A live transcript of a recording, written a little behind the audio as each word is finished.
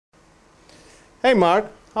Hey Mark,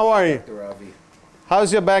 how are you? Dr. Ravi.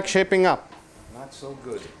 How's your back shaping up? Not so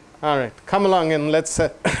good. All right, come along and let's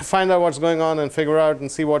find out what's going on and figure out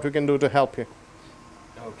and see what we can do to help you.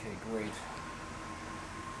 Okay, great.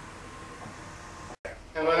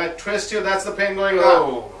 And when I twist you, that's the pain going down.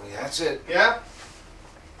 Oh, that's it. Yeah?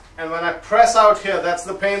 And when I press out here, that's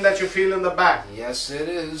the pain that you feel in the back. Yes, it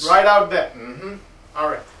is. Right out there. Mm-hmm. All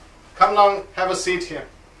right. Come along, have a seat here.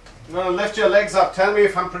 I'm going to lift your legs up. Tell me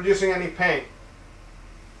if I'm producing any pain.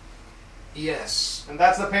 Yes. And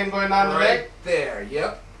that's the pain going down the leg? Right there,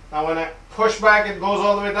 yep. Now when I push back, it goes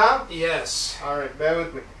all the way down? Yes. All right, bear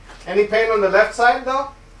with me. Any pain on the left side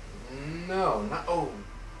though? No, not, oh,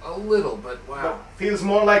 a little, but wow. No, feels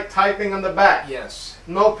more like tightening on the back. Yes.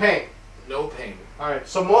 No pain. No pain. All right,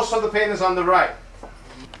 so most of the pain is on the right.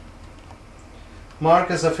 Mark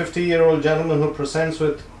is a 50-year-old gentleman who presents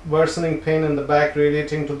with worsening pain in the back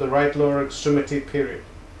radiating to the right lower extremity, period.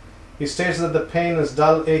 He states that the pain is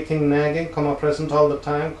dull, aching, nagging, present all the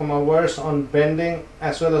time, worse on bending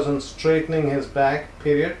as well as on straightening his back,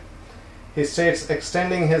 period. He states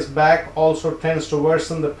extending his back also tends to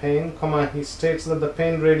worsen the pain, he states that the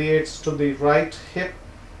pain radiates to the right hip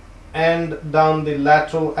and down the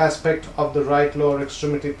lateral aspect of the right lower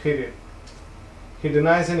extremity, period. He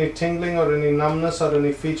denies any tingling or any numbness or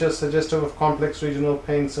any features suggestive of complex regional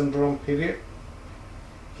pain syndrome, period.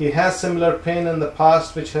 He has similar pain in the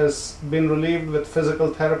past which has been relieved with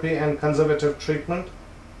physical therapy and conservative treatment,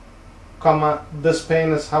 this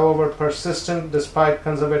pain is however persistent despite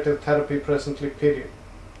conservative therapy presently, period.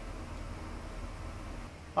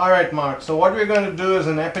 Alright Mark, so what we're going to do is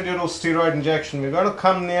an epidural steroid injection. We're going to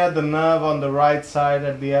come near the nerve on the right side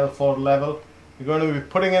at the L4 level. We're going to be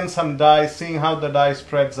putting in some dye, seeing how the dye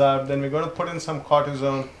spreads out. Then we're going to put in some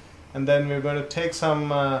cortisone, and then we're going to take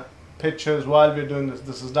some pictures while we're doing this.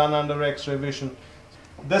 This is done under X-ray vision.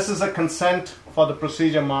 This is a consent for the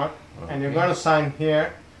procedure, Mark, and you're going to sign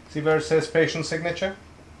here. See where it says patient signature?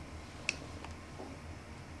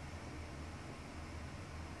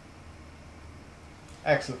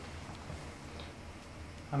 Excellent.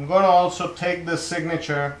 I'm going to also take this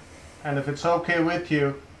signature, and if it's okay with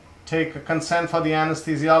you, take a consent for the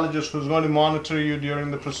anesthesiologist who's going to monitor you during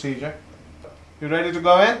the procedure. You ready to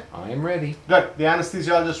go in? I am ready. Good. The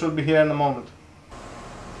anesthesiologist will be here in a moment.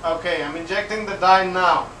 Okay, I'm injecting the dye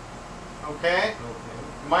now. Okay?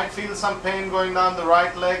 You might feel some pain going down the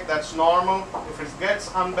right leg. That's normal. If it gets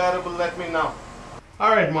unbearable, let me know.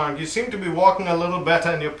 Alright Mark, you seem to be walking a little better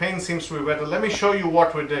and your pain seems to be better. Let me show you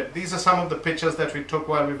what we did. These are some of the pictures that we took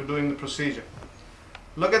while we were doing the procedure.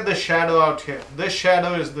 Look at the shadow out here. This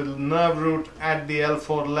shadow is the nerve root at the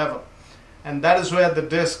L4 level. And that is where the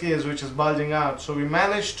disc is, which is bulging out. So we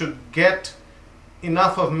managed to get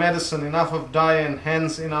enough of medicine, enough of dye, and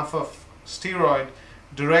hence enough of steroid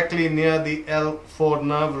directly near the L4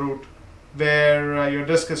 nerve root where your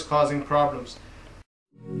disc is causing problems.